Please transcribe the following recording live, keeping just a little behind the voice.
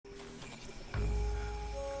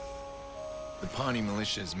Pawnee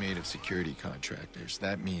militia is made of security contractors.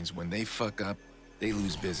 That means when they fuck up, they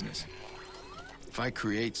lose business. If I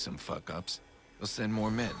create some fuck-ups, they'll send more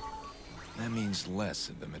men. That means less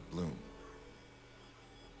of them at Bloom.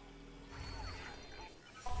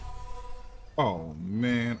 Oh,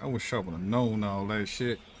 man. I wish I would have known all that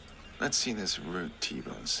shit. Let's see this route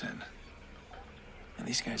T-Bone sent. And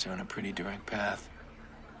these guys are on a pretty direct path.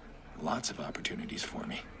 Lots of opportunities for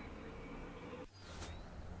me.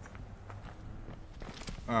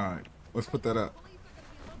 Alright, let's put that up.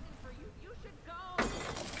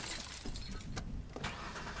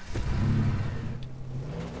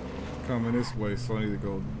 Coming this way, so I need to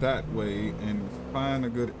go that way and find a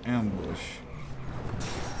good ambush.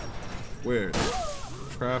 Where?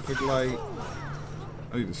 Traffic light.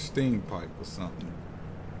 I need a sting pipe or something.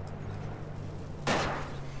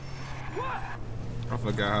 I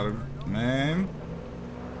forgot how to... Man.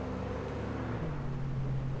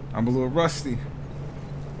 I'm a little rusty.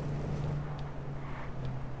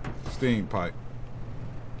 Sting pipe.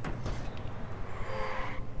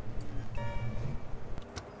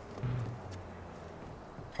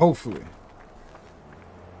 Hopefully.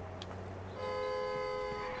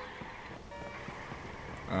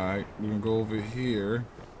 Alright, we're gonna go over here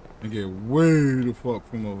and get way the fuck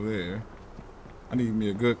from over there. I need me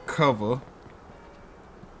a good cover.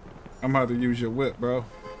 I'm about to use your whip, bro.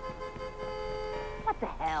 What the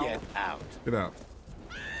hell? Get out. Get out.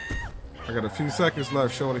 I got a few seconds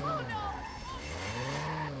left, shorty.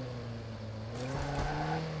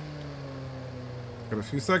 Got a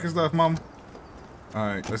few seconds left, mom.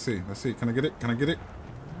 Alright, let's see. Let's see. Can I get it? Can I get it?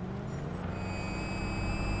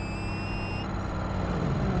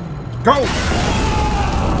 Go!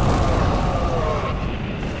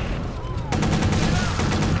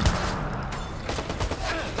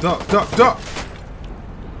 Duck, duck, duck!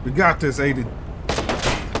 We got this, Aiden.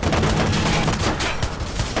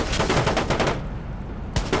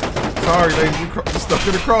 Sorry, ladies, you're stuck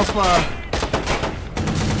in the crossfire.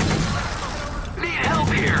 Need help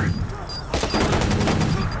here.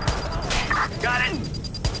 Got it.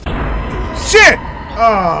 Shit!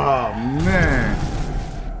 Oh, man.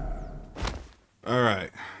 All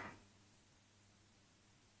right.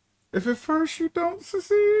 If at first you don't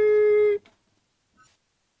succeed,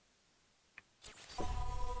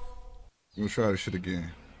 we'll try this shit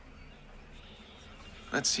again.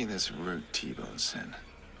 Let's see this route T-Bone sent.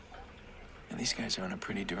 And these guys are on a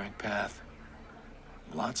pretty direct path.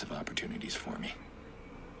 Lots of opportunities for me.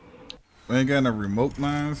 They ain't got no remote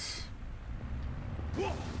mines.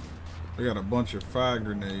 They got a bunch of fire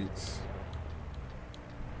grenades.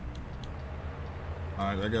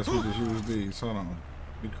 Alright, I guess we just use these. Hold on.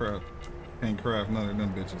 We craft. Can't craft none of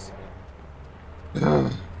them bitches.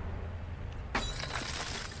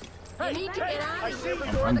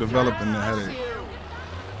 I'm developing the headache.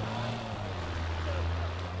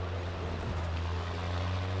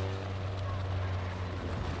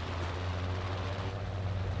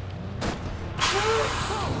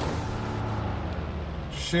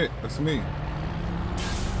 Shit, that's me.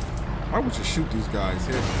 Why would you shoot these guys?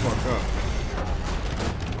 Head the fuck up.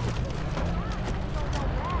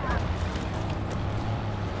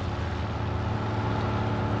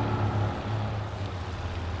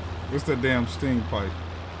 What's that damn sting pipe?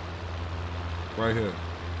 Right here.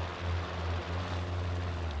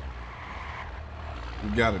 We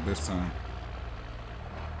got it this time.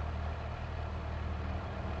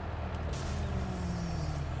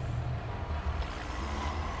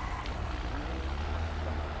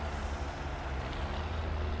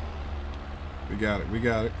 We got it. We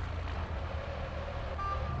got it.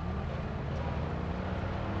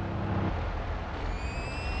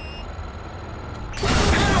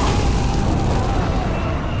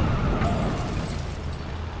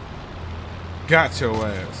 Got your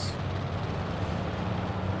ass.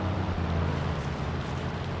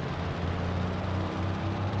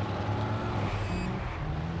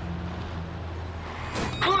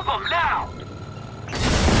 Clip him now.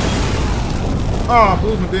 Oh,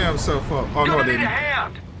 blew my damn self up. Oh, no, I Gonna need a didn't.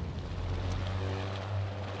 hand.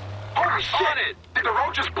 Holy shit! Did the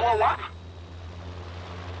road just blow up?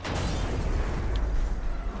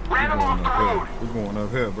 Ran him off the road. We're going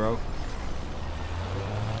up here, bro.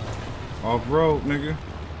 Off road, nigga.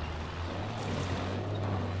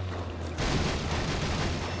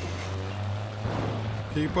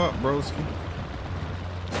 Keep up, broski.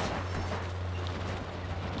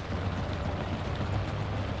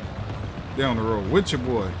 Down the road with your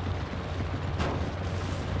boy.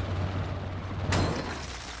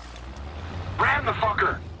 Ram the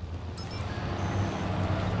fucker.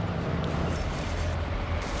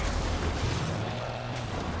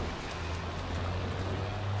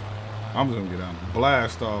 I'm just gonna get out and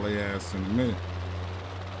blast all their ass in a minute.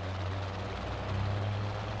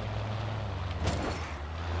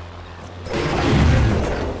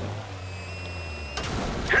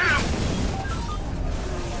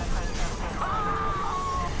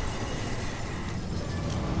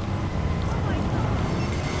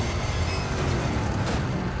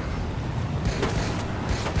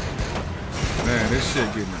 Man, this shit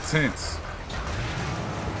getting intense.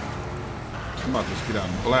 I'm about to just get out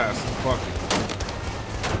and blast the fuck it.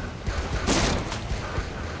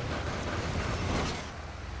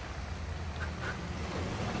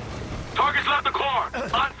 Target's left the car.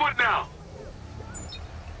 On foot now.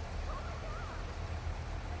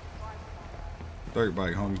 Dirt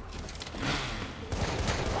bike, homie.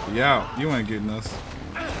 Yeah, you ain't getting us.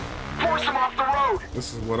 Force him off the road.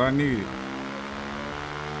 This is what I needed.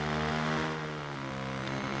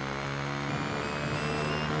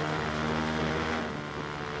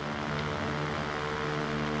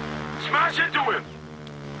 Smash into him.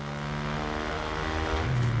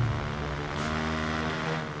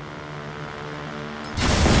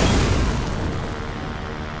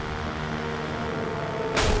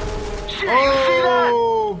 Shit, you see that?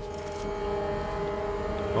 Oh!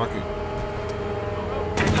 Fuck it.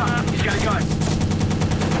 Heads up. He's got a gun.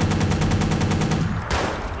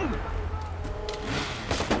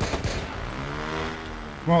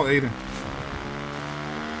 Come on, Aiden.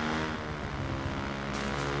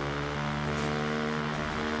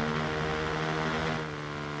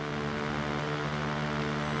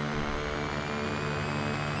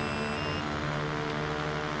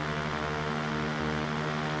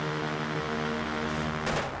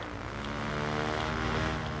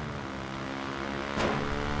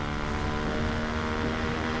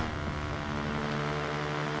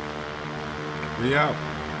 We out.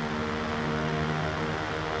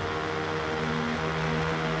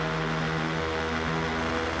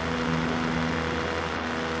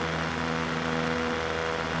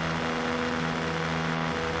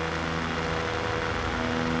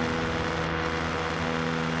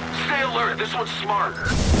 Stay alert. This one's smart.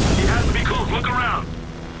 He has to be close. Look around.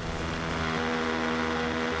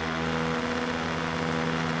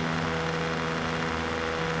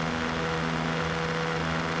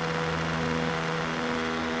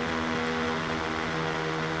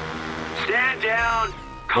 Stand down.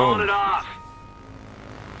 Calling it off.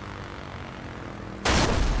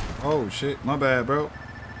 Oh shit, my bad, bro.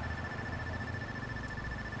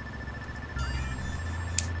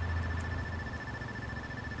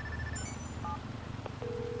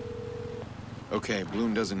 Okay,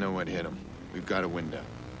 Bloom doesn't know what hit him. We've got a window.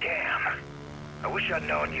 Damn. I wish I'd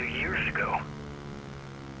known you years ago.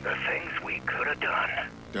 The things we could have done.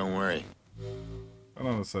 Don't worry.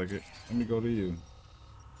 Hold on a second. Let me go to you.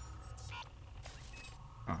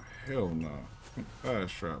 Oh, hell no.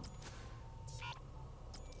 Fast trap.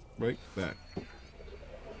 Break that.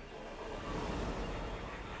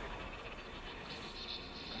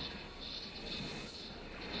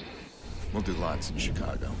 We'll do lots in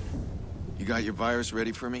Chicago. You got your virus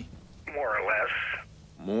ready for me? More or less.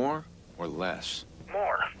 More or less?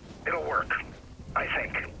 More. It'll work. I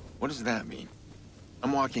think. What does that mean?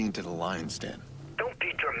 I'm walking into the lion's den. Don't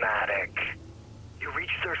be dramatic. You reach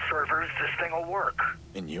their servers, this thing will work.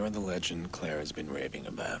 And you're the legend Claire has been raving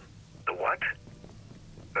about. The what?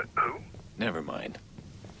 Who? Never mind.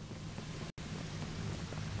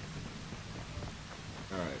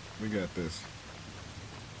 Alright, we got this.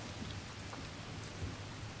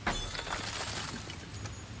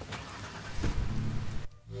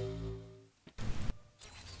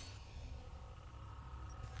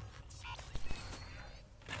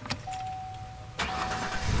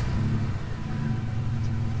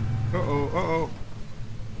 Uh-oh, uh-oh.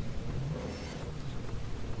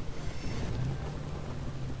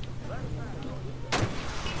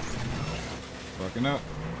 Fucking up.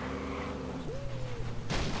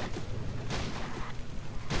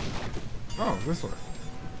 Oh, this way.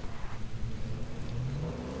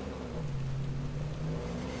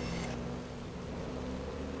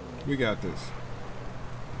 We got this.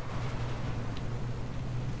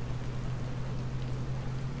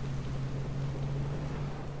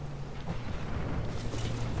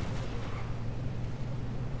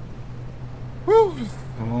 Woo!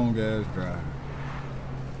 A long ass drive.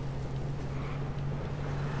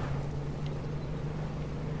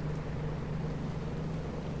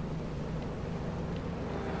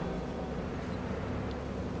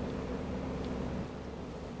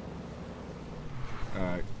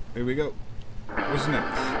 Alright, here we go. What's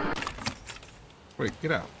next? Wait,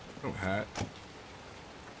 get out. Don't hide.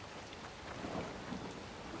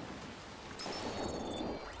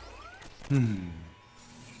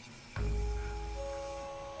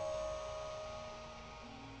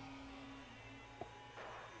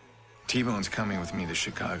 T-Bone's coming with me to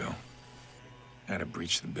Chicago. Gotta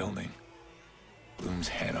breach the building. Bloom's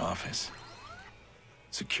head office.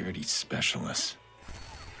 Security specialists.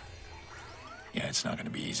 Yeah, it's not gonna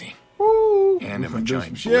be easy. Woo! And I'm a Do some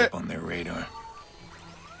giant shit. blip on their radar.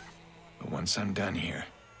 But once I'm done here,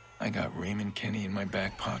 I got Raymond Kenny in my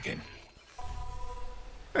back pocket.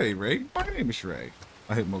 Hey, Ray. My name is Ray.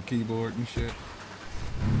 I hit my keyboard and shit.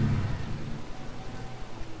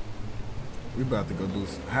 We about to go do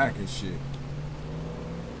some hacking shit.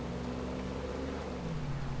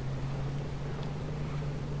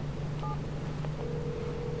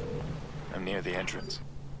 I'm near the entrance.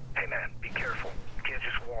 Hey man, be careful. You can't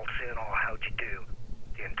just waltz in all how'd you do.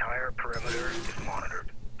 The entire perimeter is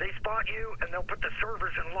monitored. They spot you and they'll put the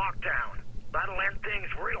servers in lockdown. That'll end things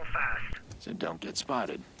real fast. So don't get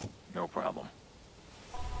spotted. No problem.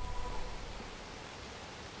 Oh,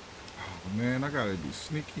 man, I gotta be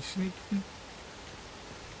sneaky.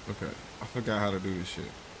 Okay, I forgot how to do this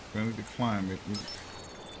shit. We need to climb it.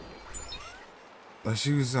 Let's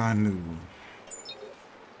use our new.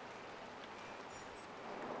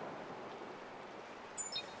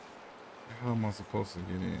 How am I supposed to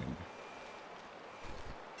get in?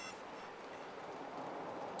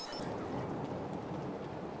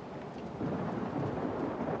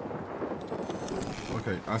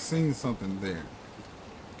 Okay, I seen something there.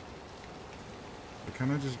 But can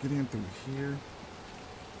I just get in through here?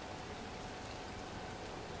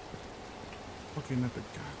 Looking at the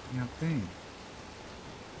goddamn thing.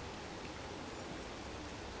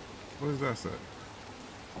 What does that say?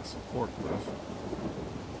 It's a forklift.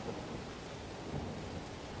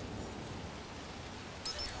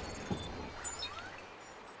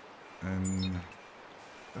 And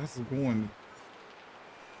that's going.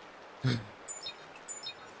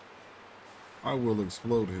 I will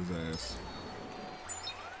explode his ass.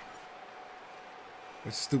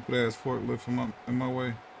 That stupid ass forklift in my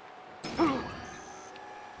way.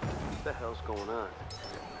 What the hell's going on?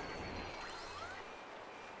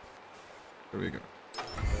 There we go.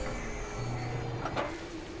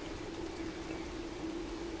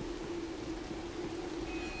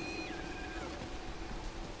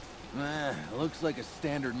 Looks like a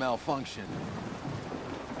standard malfunction.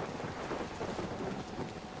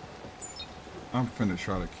 I'm finna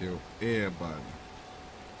try to kill everybody.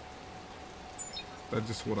 That's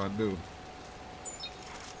just what I do.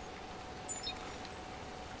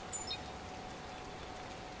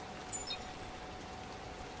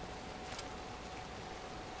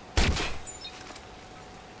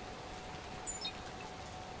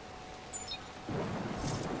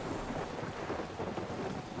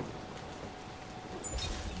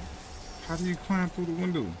 How do you climb through the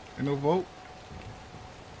window? Ain't no vote?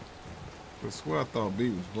 I swear I thought B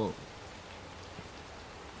was vote.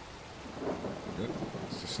 Yep.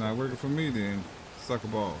 It's just not working for me then. Sucker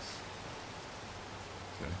balls.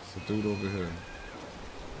 Okay, it's a dude over here.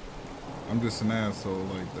 I'm just an asshole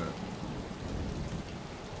like that.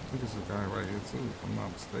 I think there's a guy right here too, if I'm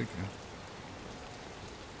not mistaken.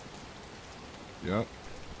 Yep.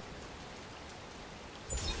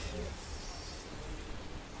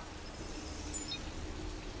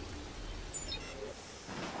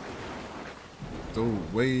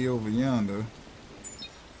 Dude, way over yonder. Let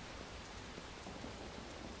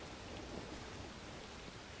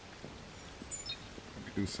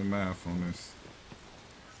me do some math on this.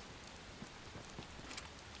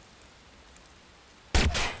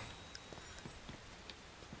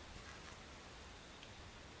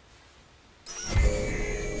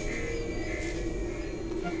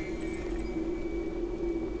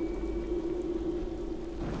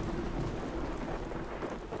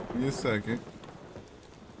 Give me a second.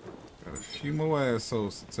 Got a few more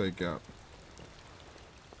assholes to take out.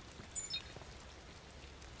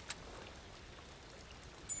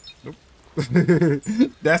 Nope.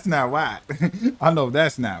 That's not why. I know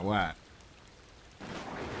that's not why.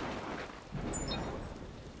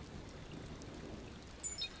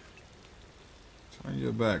 Turn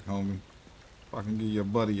your back, homie. If I can give your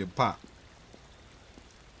buddy a pop.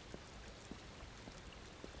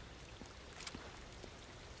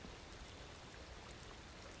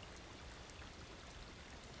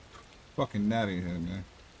 Fucking natty here, man.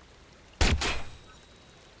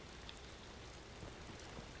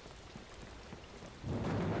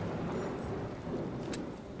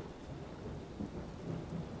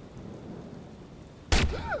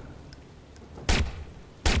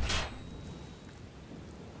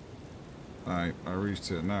 Alright, I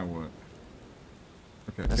reached it. Now what?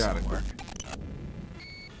 Okay, That's got not it. work.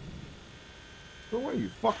 Go away, you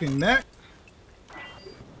fucking neck.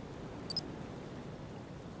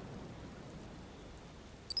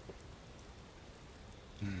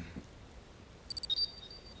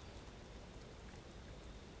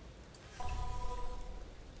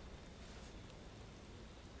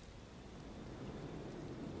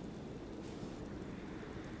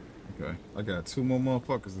 Okay, I got 2 more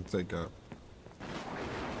motherfuckers to take out.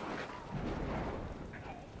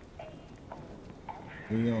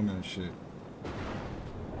 We on that shit.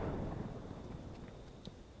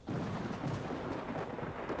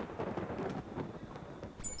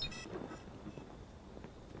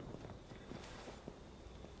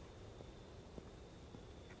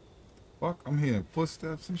 Fuck, I'm hearing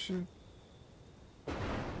footsteps and shit.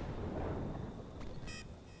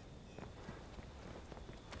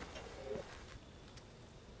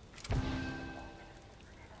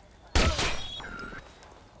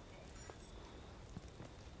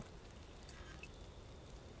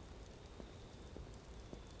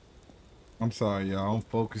 I'm sorry, y'all. I'm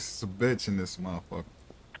focused as a bitch in this motherfucker.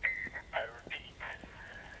 I repeat,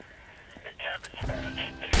 the cabbage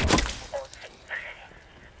patch.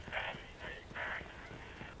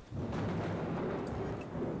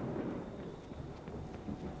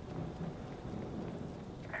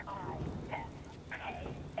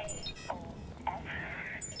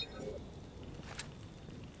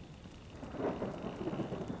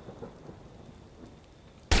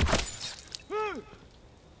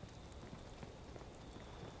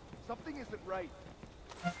 Something isn't right.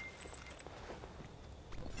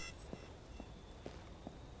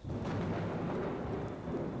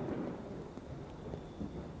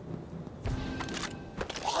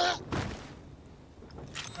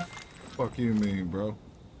 Fuck you mean, bro?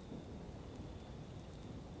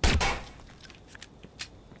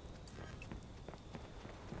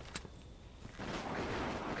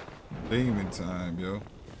 Demon time, yo.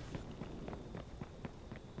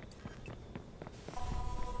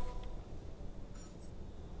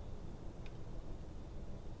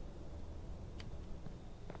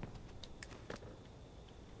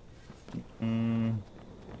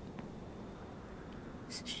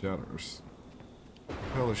 Shutters. What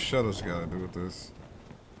the hell does shutters gotta do with this?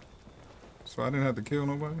 So I didn't have to kill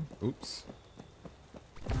nobody? Oops.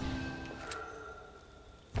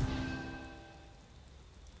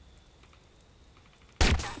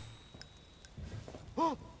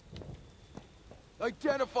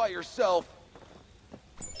 Identify yourself.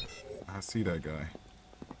 I see that guy.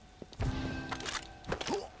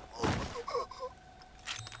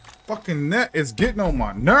 Fucking net is getting on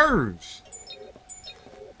my nerves.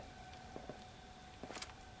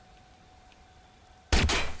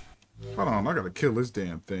 Hold on, I gotta kill this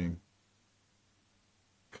damn thing.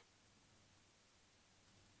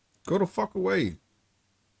 Go the fuck away.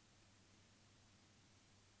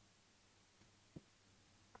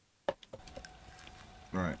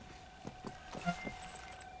 Right.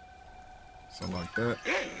 So like that.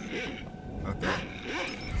 Not that.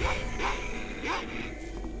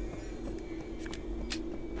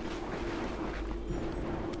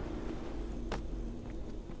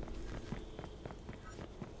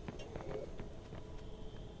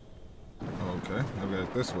 Okay, I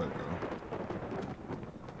got this way to go.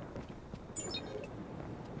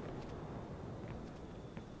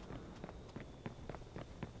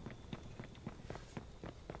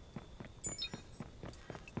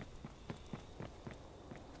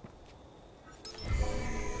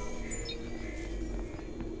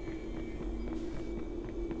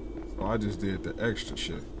 So I just did the extra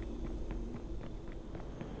shit.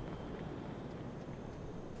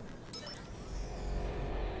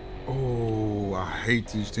 Oh, I hate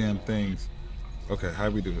these damn things. Okay, how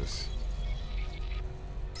do we do this?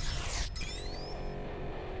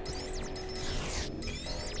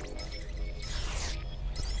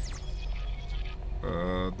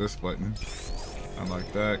 This button. I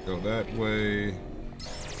like that. Go that way.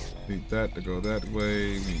 Need that to go that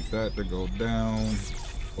way. Need that to go down.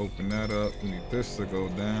 Open that up. We need this to go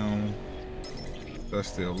down. That's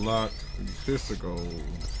still locked. We need this to go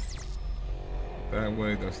that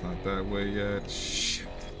way. That's not that way yet. Shit.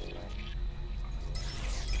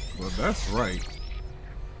 Well, that's right.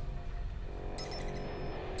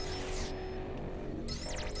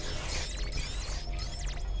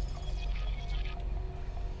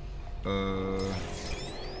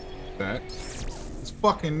 That. It's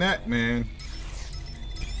fucking that, man.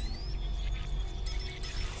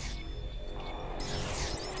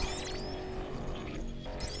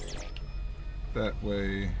 That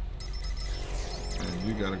way. And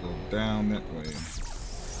you gotta go down that way.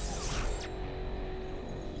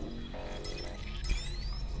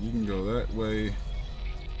 You You can go that way.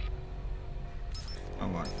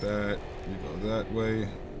 Unlock that. You go that way.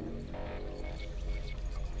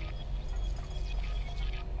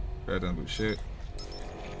 That don't do shit.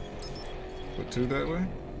 Put 2 that way?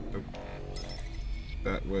 Nope.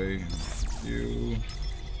 That way. You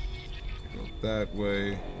go that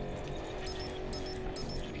way.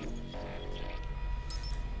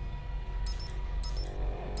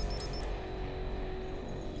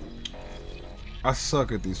 I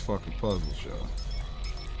suck at these fucking puzzles, y'all.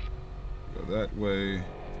 Go that way.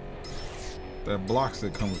 That blocks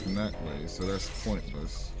it coming from that way, so that's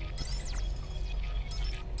pointless.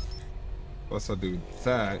 Plus I do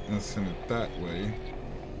that and send it that way.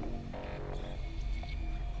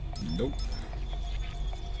 Nope.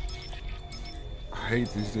 I hate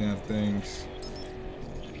these damn things.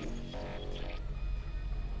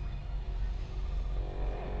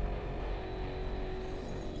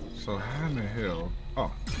 So how in the hell?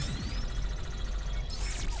 Oh.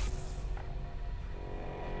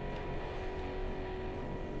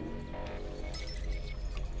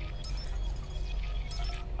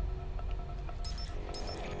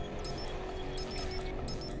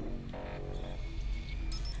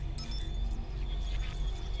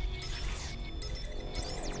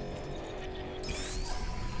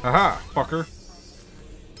 Aha, fucker.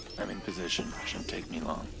 I'm in position. Shouldn't take me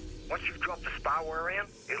long. Once you've dropped the spyware in,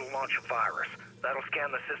 it'll launch a virus. That'll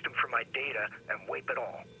scan the system for my data and wipe it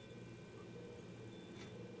all.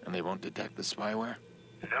 And they won't detect the spyware?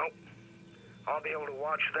 Nope. I'll be able to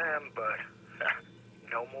watch them, but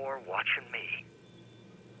no more watching me.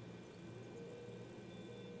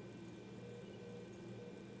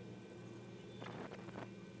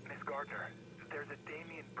 Miss Gardner, there's a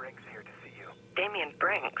Damien Brinks here to see you. Damien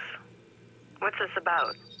Brinks? What's this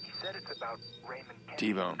about? He said it's about Raymond Kennedy.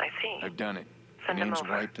 T-Bone. I see. I've done it. Send him Name's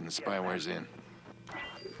over. wiped and the spyware's in.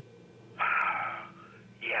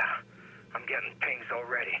 Yeah, I'm getting pings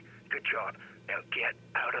already. Good job. Now get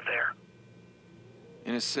out of there.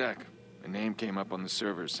 In a sec. A name came up on the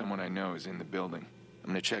server. Someone I know is in the building.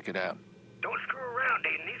 I'm gonna check it out. Don't screw around,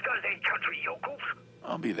 Aiden. These guys ain't country yokels.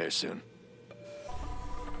 I'll be there soon.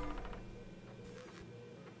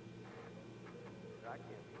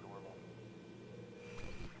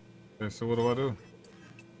 Okay, so what do?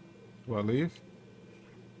 Do I leave?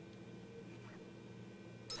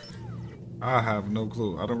 I have no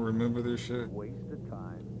clue. I don't remember this shit. Waste of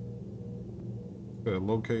time. Gotta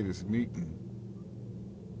locate this meeting.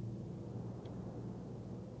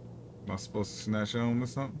 Am I supposed to snatch on or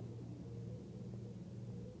something?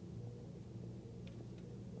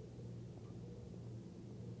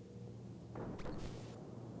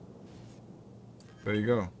 There you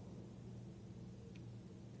go.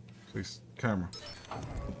 Please, camera.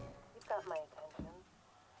 You've got my attention.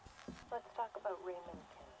 Let's talk about Raymond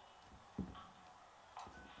Kennedy.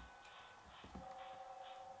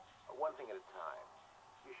 One thing at a time.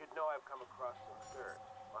 You should know I've come across some dirt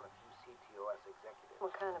on a few CTOS executives.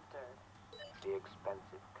 What kind of dirt? The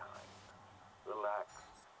expensive kind. Relax.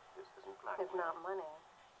 This isn't blackmail. If not money,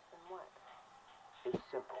 then what? It's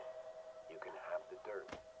simple. You can have the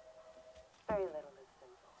dirt. Very little is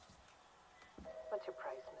simple. What's your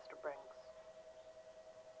price, Mr. Brinks?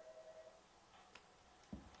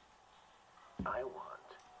 I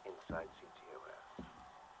want inside CTOS.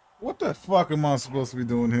 What the fuck am I supposed to be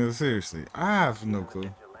doing here? Seriously, I have no clue.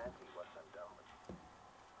 Vigilante once I'm done with you.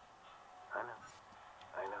 I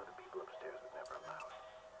know the people upstairs would never allow it.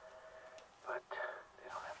 But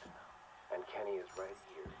they don't have to know. And Kenny is right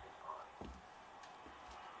here in Pawnee.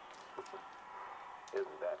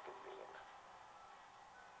 Isn't that convenient?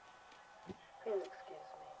 Please excuse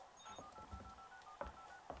me.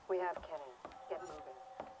 We have Kenny. Get moving.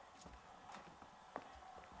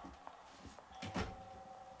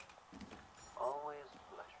 Always a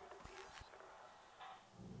pleasure to be of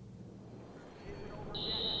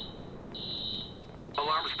service.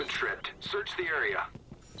 Alarm's been tripped. Search the area.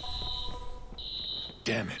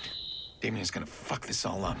 Damn it. Damien's gonna fuck this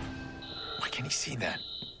all up. Why can't he see that?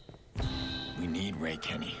 We need Ray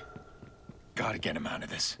Kenny. Gotta get him out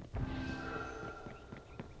of this.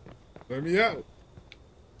 Let me out.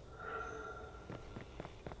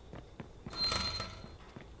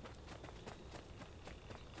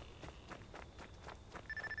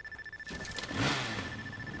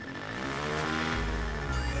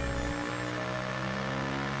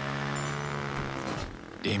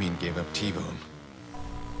 Damien gave up T-Bone.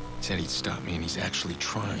 Said he'd stop me, and he's actually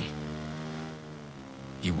trying.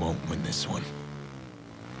 He won't win this one.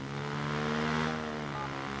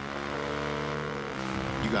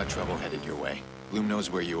 You got trouble headed your way. Bloom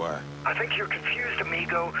knows where you are. I think you're confused,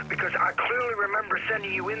 amigo, because I clearly remember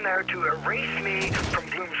sending you in there to erase me from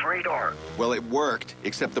Bloom's radar. Well, it worked,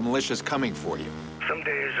 except the militia's coming for you. Some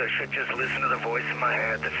days I should just listen to the voice in my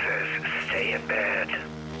head that says, stay in bed.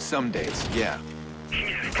 Some days, yeah.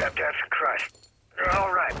 Jesus, tap dance for Christ.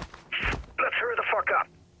 All right, let's hurry the fuck up.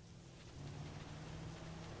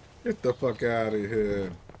 Get the fuck out of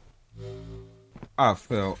here. I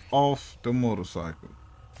fell off the motorcycle.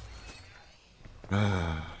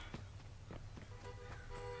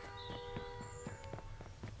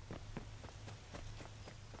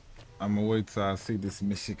 I'm gonna wait till I see this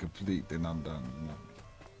mission complete, then I'm done.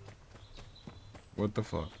 What the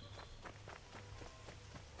fuck?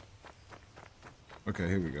 Okay,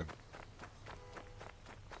 here we go.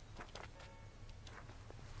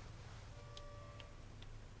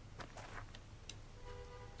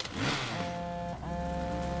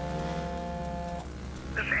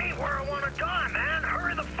 This ain't where I want to die, man.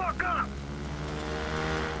 Hurry the fuck up.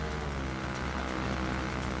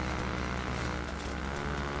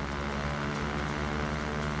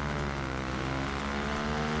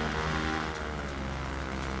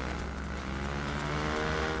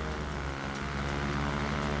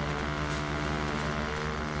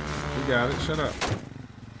 You got it. Shut up.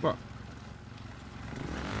 Fuck.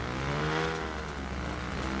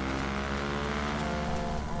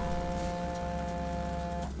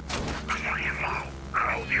 I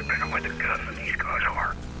hope you're better with a gun than these guys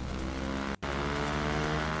are.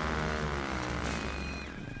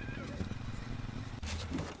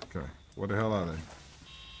 Okay. What the hell are they?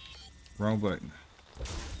 Wrong button.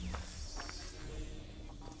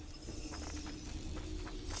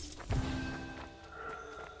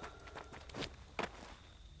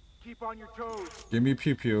 Keep on your toes. Give me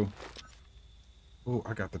pew pew. Oh,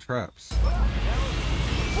 I got the traps. Search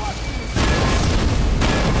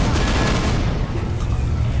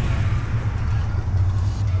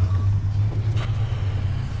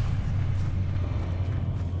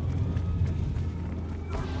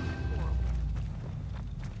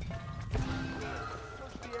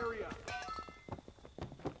the area.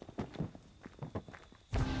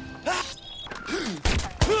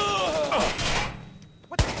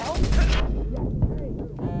 What the hell?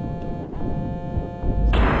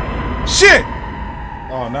 Shit!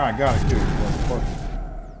 Oh, now I gotta kill you, motherfucker.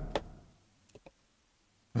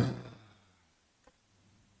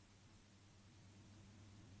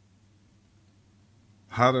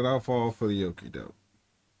 How did I fall for the yoki dope?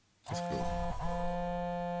 That's cool.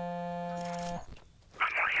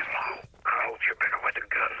 I'm laying low. I hope you're better with a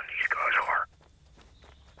gun than these guys are.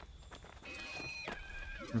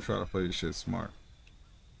 I'm trying to play this shit smart.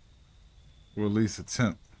 Or at least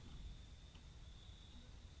attempt.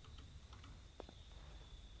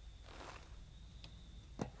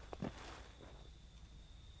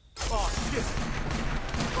 Oh, shit.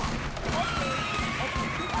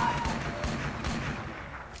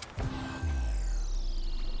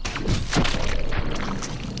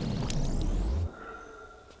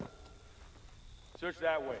 Search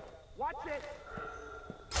that way. Watch it.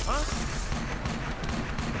 Huh?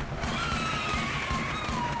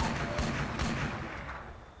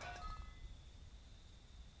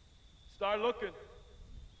 Start looking.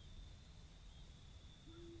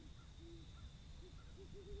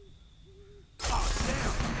 Oh,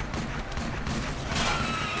 damn.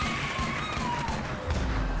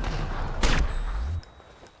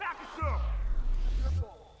 Back us up.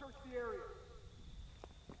 Careful. Search the area.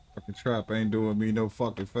 Fucking trap ain't doing me no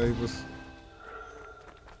fucking favors.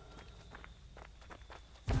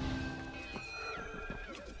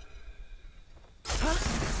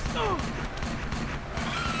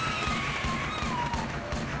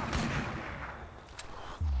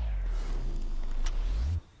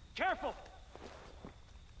 Careful.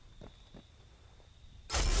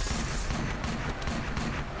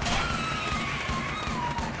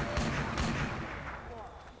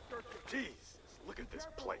 Jesus, look at this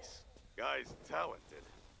place. Guy's talented.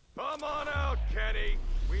 Come on out, Kenny.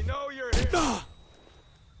 We know you're here.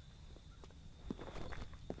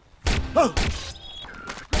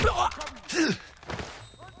 This is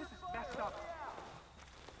messed up.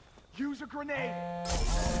 Use a grenade.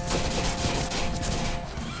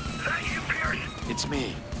 Is that you, Pierce? It's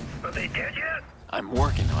me. Are they dead yet? I'm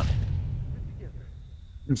working on it.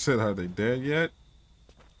 You said, are they dead yet?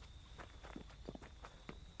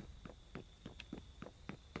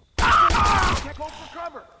 Can't go for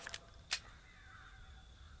cover.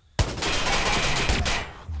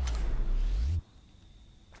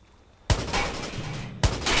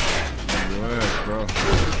 Go ahead, bro.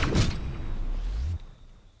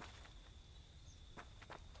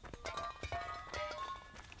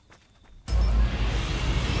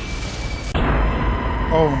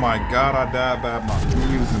 Oh my god, I died by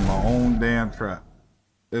using my own damn trap.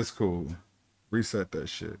 It's cool. Reset that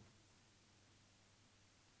shit.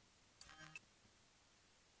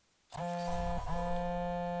 I'm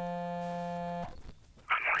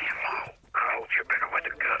laying low. I hope you're better with a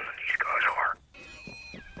gun than these guys are.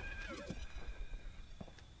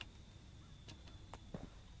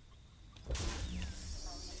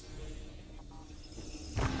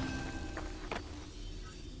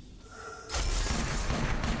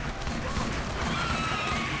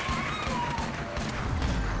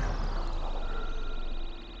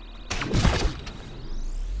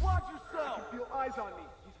 Watch yourself! Feel eyes on me.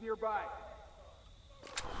 He's nearby.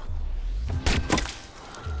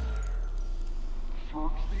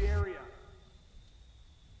 Search the area.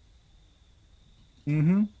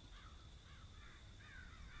 Mm-hmm.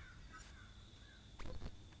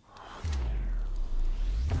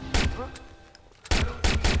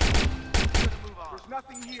 There's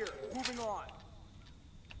nothing here. Moving on.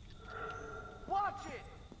 Watch it!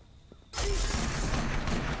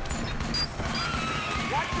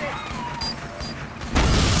 Watch it!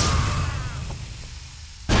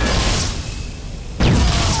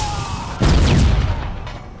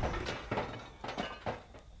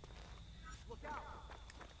 Look out!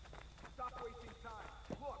 Stop wasting time.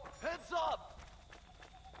 Look! Heads up!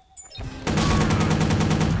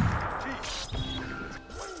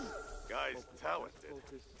 Guy's talented.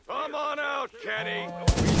 Come on out, Kenny! We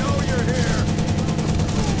know you're here!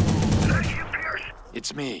 Is that you, Pierce?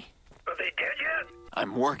 It's me. Are they dead yet?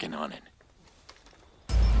 I'm working on it.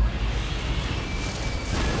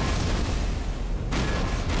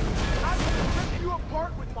 I'm gonna rip you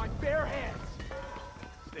apart with my bare hands!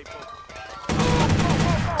 Stay focused.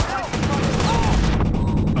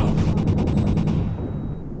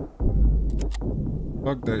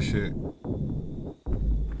 Fuck that shit.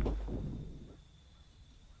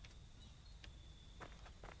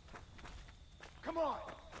 Come on!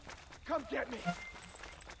 Come get me!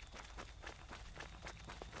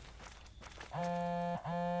 I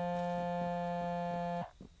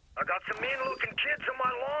got some mean-looking kids on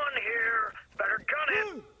my lawn here. Better gun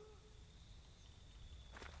it.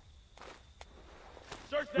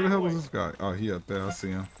 Search Who the that hell way. was this guy? Oh, he up there. I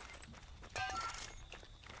see him.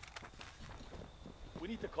 We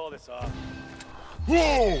need to call this off.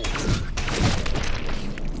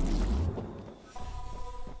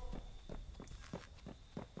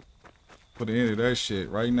 Put the end of that shit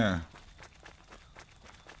right now.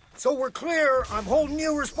 So we're clear. I'm holding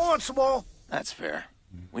you responsible. That's fair.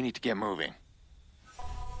 We need to get moving.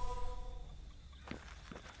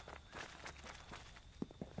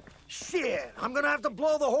 Shit, I'm gonna have to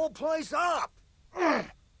blow the whole place up. I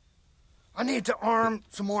need to arm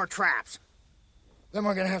some more traps. Then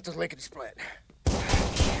we're gonna have to lickety-split.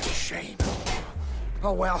 Shame.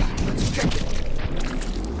 Oh well, let's check it.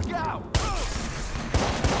 Look out!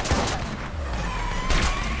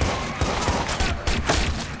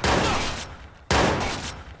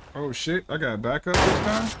 Oh shit, I got backup this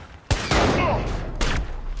time?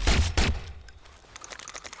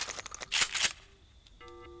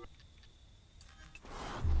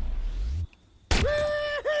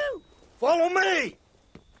 Follow me!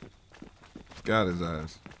 Got his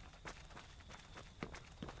ass.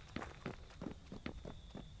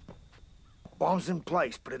 Bomb's in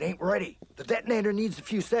place, but it ain't ready. The detonator needs a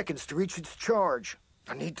few seconds to reach its charge.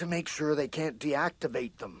 I need to make sure they can't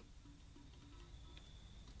deactivate them.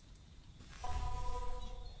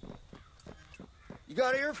 You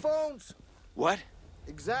got earphones? What?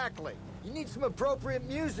 Exactly. You need some appropriate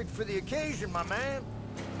music for the occasion, my man.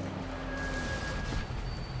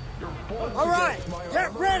 All right,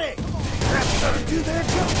 get ready! That's gonna do their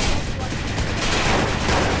job.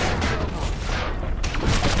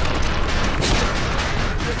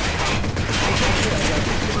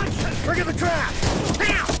 Trigger the trap!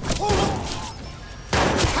 Now! Hold on!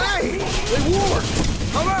 Hey! They worked!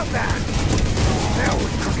 How about that? Now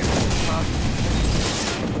we're cooking.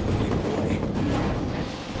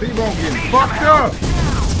 T-Bone getting fucked up!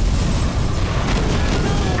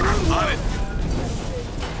 On it!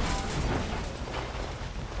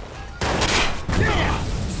 Yeah!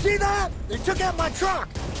 See that? They took out my truck!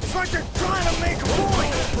 It's like they're trying to make a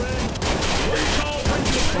point!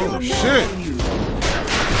 Oh shit!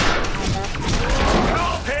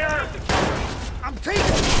 Help here! I'm taking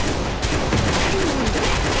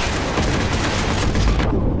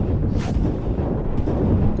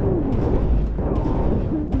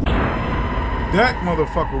That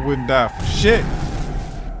motherfucker wouldn't die for shit.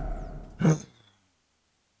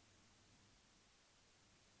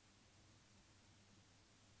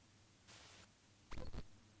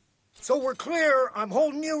 So we're clear, I'm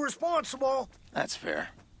holding you responsible. That's fair.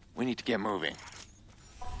 We need to get moving.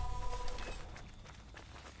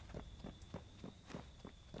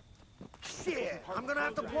 Shit, I'm gonna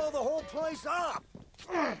have to blow the whole place up.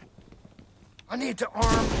 I need to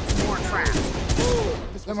arm some more traps.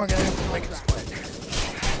 Then we're gonna have to make it split.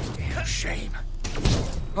 Damn shame.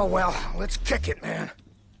 Oh well, let's kick it, man.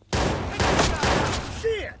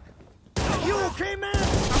 Shit! You okay, man?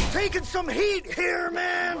 I'm taking some heat here,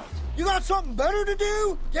 man. You got something better to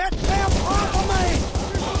do? Get them off of me!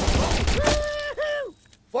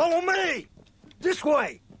 Follow me! This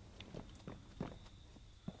way!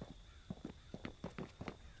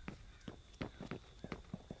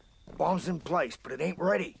 Bomb's in place, but it ain't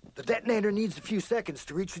ready. The detonator needs a few seconds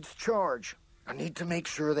to reach its charge. I need to make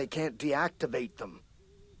sure they can't deactivate them.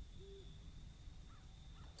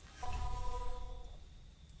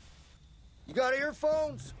 You got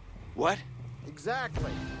earphones? What?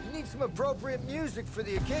 Exactly. You need some appropriate music for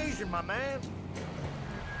the occasion, my man.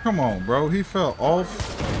 Come on, bro. He fell off.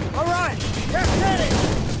 All right, get ready.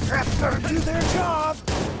 Traps gotta do their job.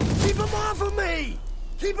 Keep them off of me.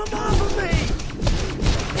 Keep them off of me.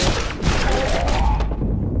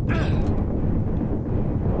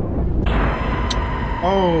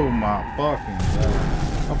 Oh my fucking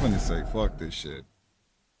god. I'm finna say fuck this shit.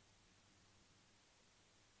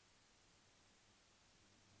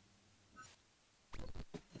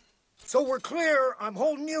 So we're clear, I'm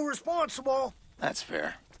holding you responsible. That's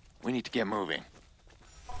fair. We need to get moving.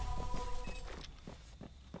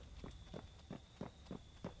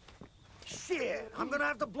 Shit, I'm gonna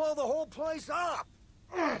have to blow the whole place up.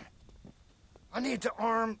 I need to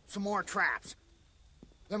arm some more traps.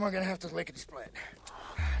 Then we're gonna have to lickety split.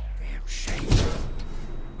 Damn shame.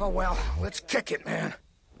 Oh well, let's kick it, man.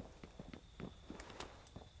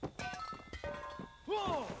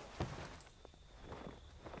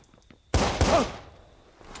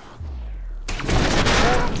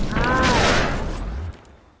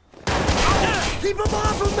 Keep him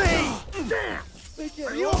off of me! Damn!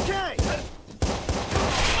 Are you okay?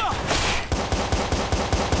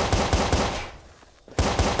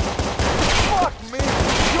 Fuck me!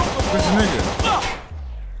 This nigga.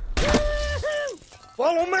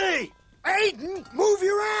 Follow me! Aiden, move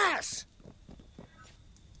your ass!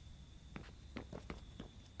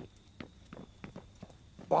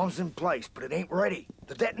 Bomb's in place, but it ain't ready.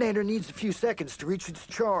 The detonator needs a few seconds to reach its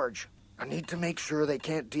charge. I need to make sure they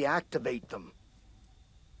can't deactivate them.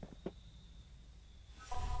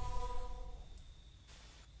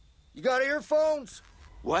 You got earphones?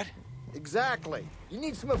 What? Exactly. You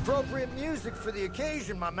need some appropriate music for the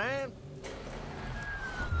occasion, my man.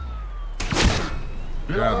 Yeah,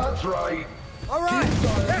 That's right. All right,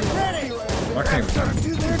 get ready. I can't. They've got to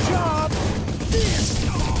do their job.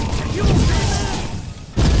 You okay, man?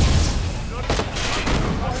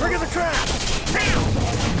 Trigger the trap.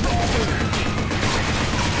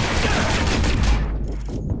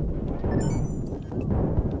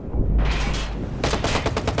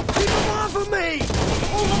 Keep them off of me.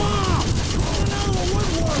 Hold them off. Oh no,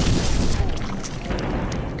 Woodward.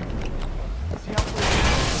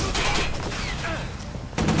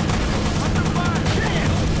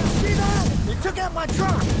 See that? They took out my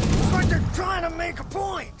truck. It's like they're trying to make a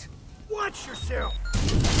point. Watch yourself.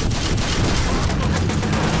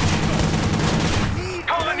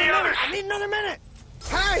 I need another minute.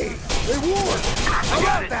 Hey, they won. How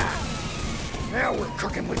about that? Now we're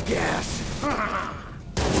cooking with gas. I'm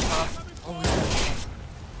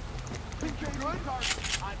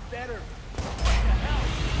better.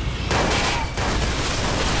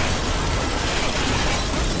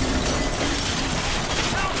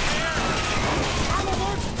 I'm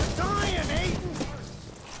allergic to dying, Aiden.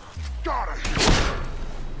 Got him.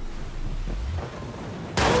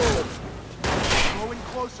 Going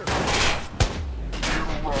closer.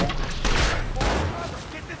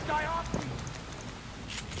 Get this guy off me.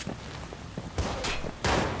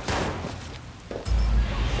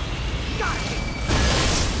 Got it.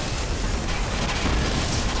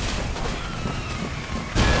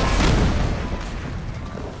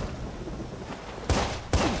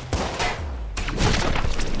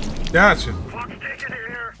 Gotcha. Clock's ticking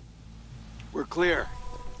here. We're clear.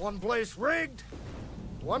 One place rigged.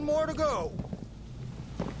 One more to go.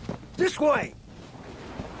 This way.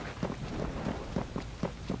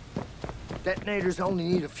 Detonators only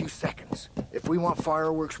need a few seconds. If we want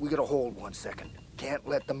fireworks, we gotta hold 1 second. Can't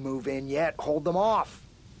let them move in yet. Hold them off.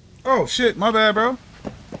 Oh shit, my bad, bro.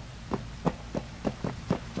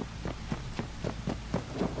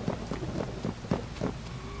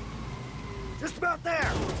 Just about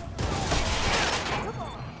there.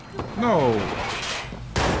 No.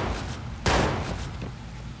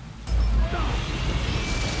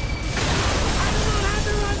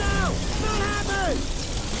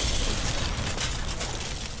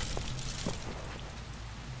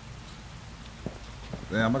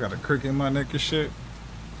 Damn, I got a crick in my neck and shit.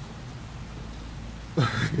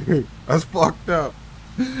 That's fucked up.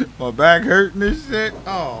 My back hurting and shit.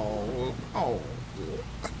 Oh. Oh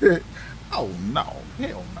no.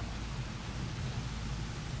 Hell no.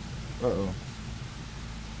 Uh-oh.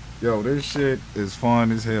 Yo, this shit is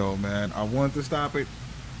fun as hell, man. I want to stop it,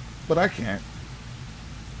 but I can't.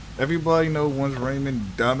 Everybody know once Raymond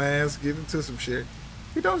dumbass get into some shit,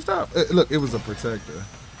 he don't stop. Look, it was a protector.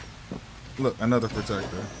 Look, another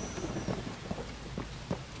protector.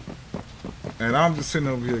 And I'm just sitting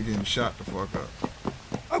over here getting shot the fuck up.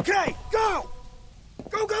 Okay, go!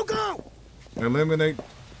 Go, go, go! Eliminate.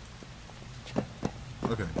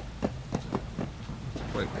 Okay.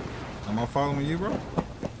 Wait, am I following you, bro?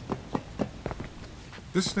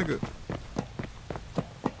 This nigga.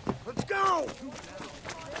 Let's go!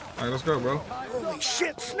 Alright, let's go, bro. Holy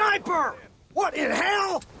shit, sniper! What in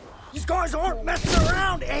hell? These guys aren't messing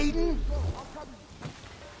around, Aiden!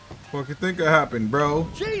 What you think could happen, bro?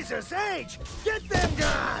 Jesus H! Get them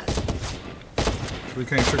guys! We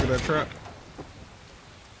can't trigger that trap.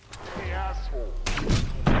 Hey, asshole.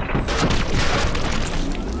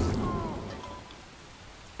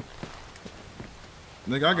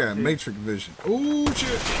 Nigga, I got matrix vision. Ooh,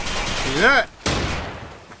 shit. See that?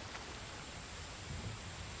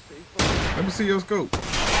 Let me see your scope.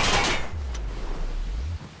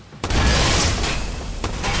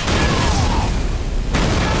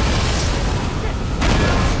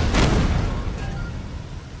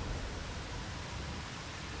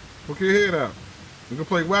 Poke your head out. We can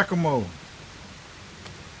play whack-a-mole.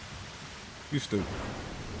 You stupid.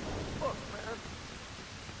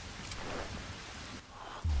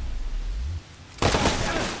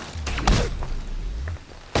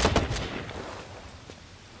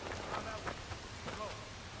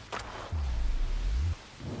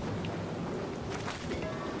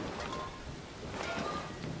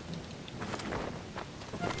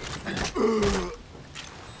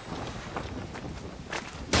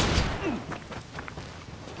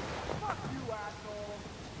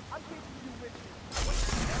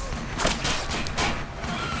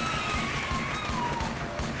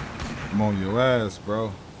 I'm on your ass,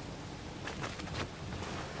 bro.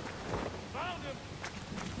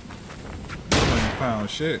 You ain't found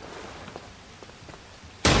shit.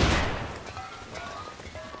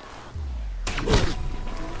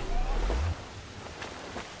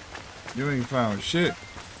 You ain't found shit.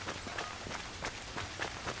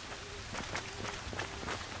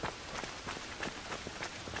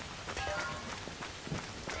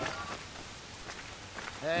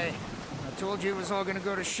 Hey, I told you it was all gonna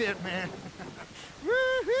go to shit, man.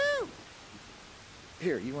 Woohoo!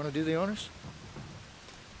 Here, you wanna do the honors?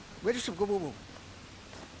 Wait a second, whoa.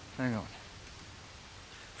 Hang on.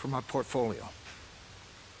 For my portfolio.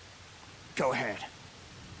 Go ahead.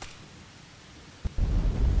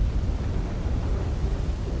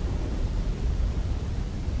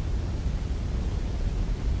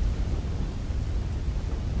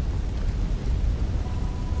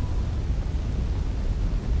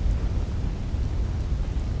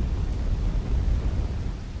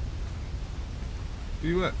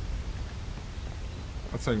 Do what?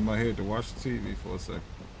 I'll take my head to watch the TV for a second.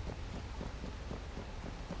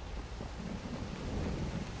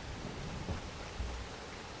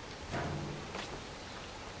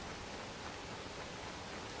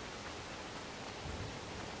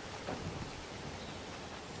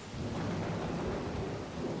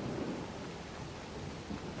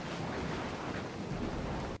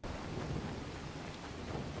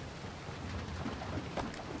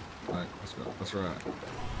 Alright, let's go. Let's ride.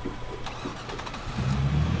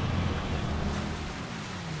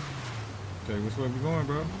 Okay, which way we going,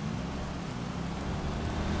 bro?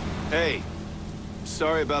 Hey,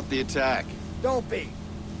 sorry about the attack. Don't be.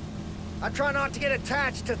 I try not to get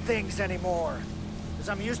attached to things anymore, because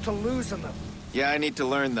I'm used to losing them. Yeah, I need to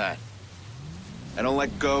learn that. I don't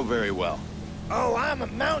let go very well. Oh, I'm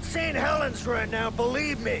at Mount St. Helens right now,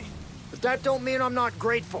 believe me. But that don't mean I'm not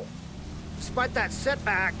grateful. Despite that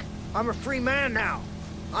setback, I'm a free man now.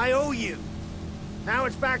 I owe you. Now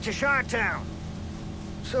it's back to Chi-Town.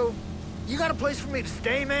 So, you got a place for me to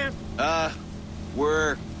stay, man?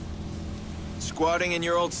 We're squatting in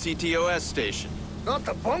your old CTOS station. Not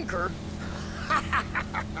the bunker?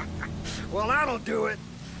 Well, that'll do it.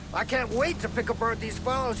 I can't wait to pick apart these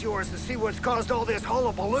files of yours to see what's caused all this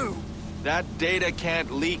hullabaloo. That data can't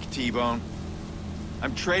leak, T-Bone.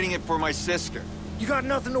 I'm trading it for my sister. You got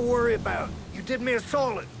nothing to worry about. You did me a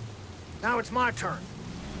solid. Now it's my turn.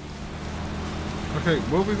 Okay,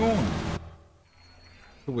 where we going?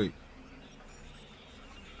 Oh, wait.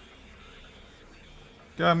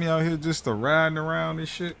 Got me out here just to riding around and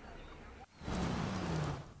shit.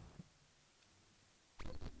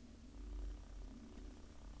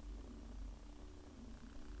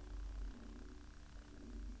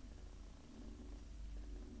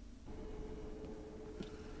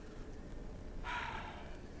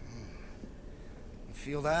 You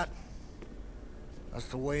feel that? That's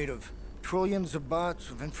the weight of trillions of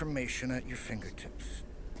bytes of information at your fingertips.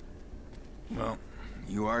 Well,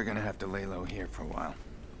 you are gonna have to lay low here for a while.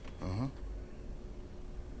 Uh-huh.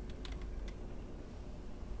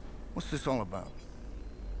 What's this all about?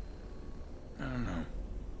 I don't know.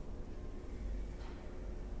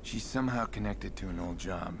 She's somehow connected to an old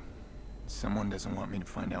job. Someone doesn't want me to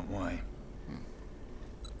find out why.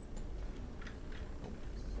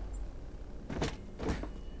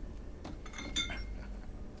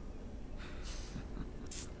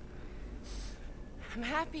 I'm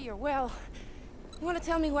happy you're well. You want to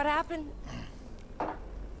tell me what happened?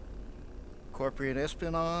 Corporate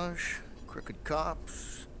espionage, crooked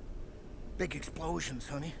cops, big explosions,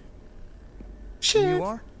 honey. Shit. Who you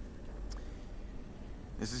are?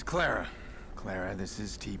 This is Clara. Clara, this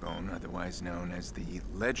is T-Bone, otherwise known as the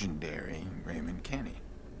legendary Raymond Kenny.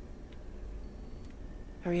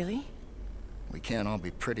 Really? We can't all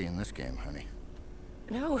be pretty in this game, honey.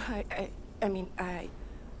 No, I mean,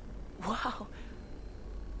 wow.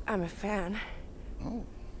 I'm a fan. Oh.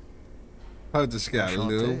 I just got a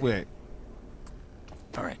little wet.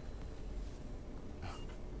 All right.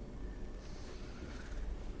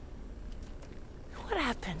 What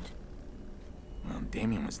happened? Well,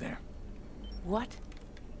 Damien was there. What?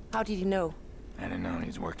 How did he know? I don't know, he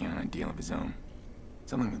was working on a deal of his own.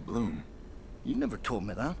 Something with Bloom. You never told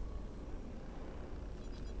me that.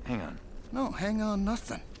 Hang on. No, hang on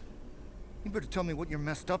nothing. You better tell me what you're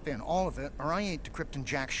messed up in, all of it, or I ain't decrypting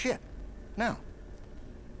jack shit. Now,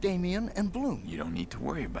 Damien and Bloom. You don't need to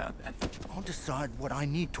worry about that. I'll decide what I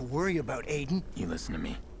need to worry about, Aiden. You listen to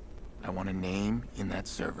me. I want a name in that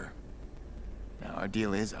server. Now, our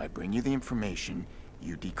deal is I bring you the information,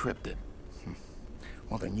 you decrypt it.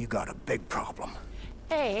 Well, then you got a big problem.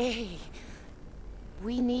 Hey,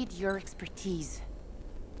 we need your expertise.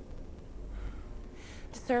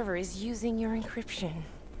 The server is using your encryption.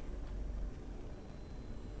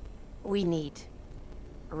 We need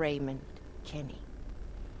Raymond Kenny.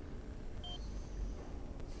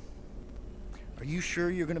 Are you sure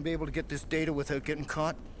you're gonna be able to get this data without getting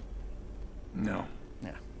caught? No.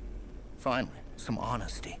 Yeah. Finally, some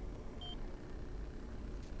honesty.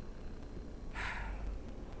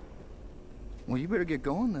 Well, you better get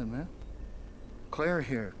going then, man. Claire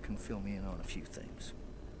here can fill me in on a few things.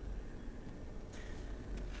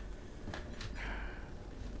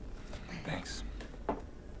 Thanks.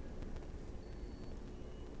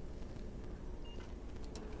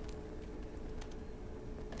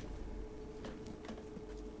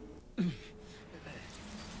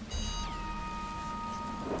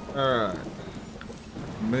 Alright.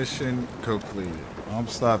 Mission completed. I'm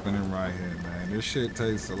stopping it right here, man. This shit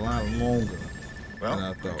takes a lot longer than I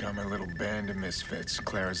Well, thought. got my little band of misfits.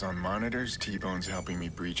 Clara's on monitors, T-Bone's helping me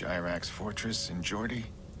breach Iraq's fortress, and Jordy...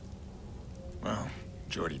 Well,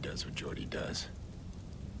 Jordy does what Jordy does.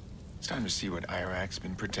 It's time to see what Iraq's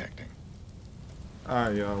been protecting.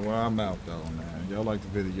 Alright, y'all. Well, I'm out, though, man. Y'all like the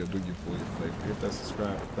video, do your boy a favor. Hit that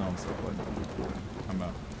subscribe, thumbs up button. I'm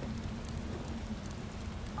out.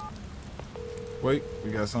 Wait, we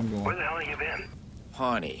got something going. Where the hell have you been?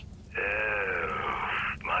 Pawnee. Oh,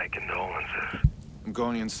 my condolences. I'm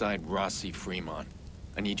going inside Rossi Fremont.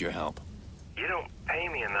 I need your help. You don't pay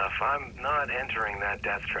me enough. I'm not entering that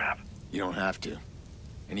death trap. You don't have to.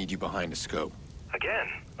 I need you behind a scope. Again?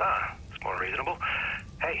 Ah, it's more reasonable.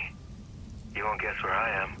 Hey, you won't guess where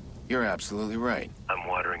I am. You're absolutely right. I'm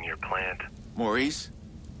watering your plant. Maurice,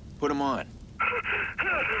 put him on.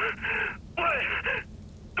 What?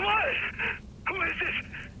 What? Who is it?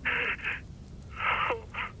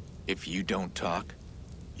 If you don't talk,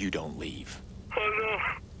 you don't leave. Oh no.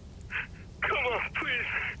 Come on,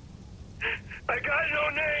 please. I got no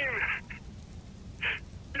name.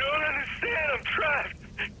 You don't understand. I'm trapped.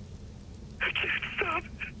 I can't stop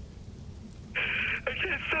it. I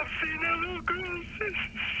can't stop seeing that little girl.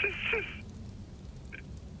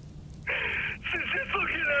 She's just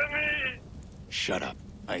looking at me. Shut up.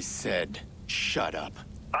 I said, shut up.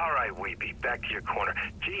 All right, Weepy, back to your corner.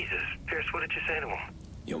 Jesus, Pierce, what did you say to him?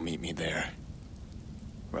 You'll meet me there.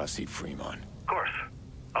 Rossi Fremont. Of course.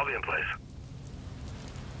 I'll be in place.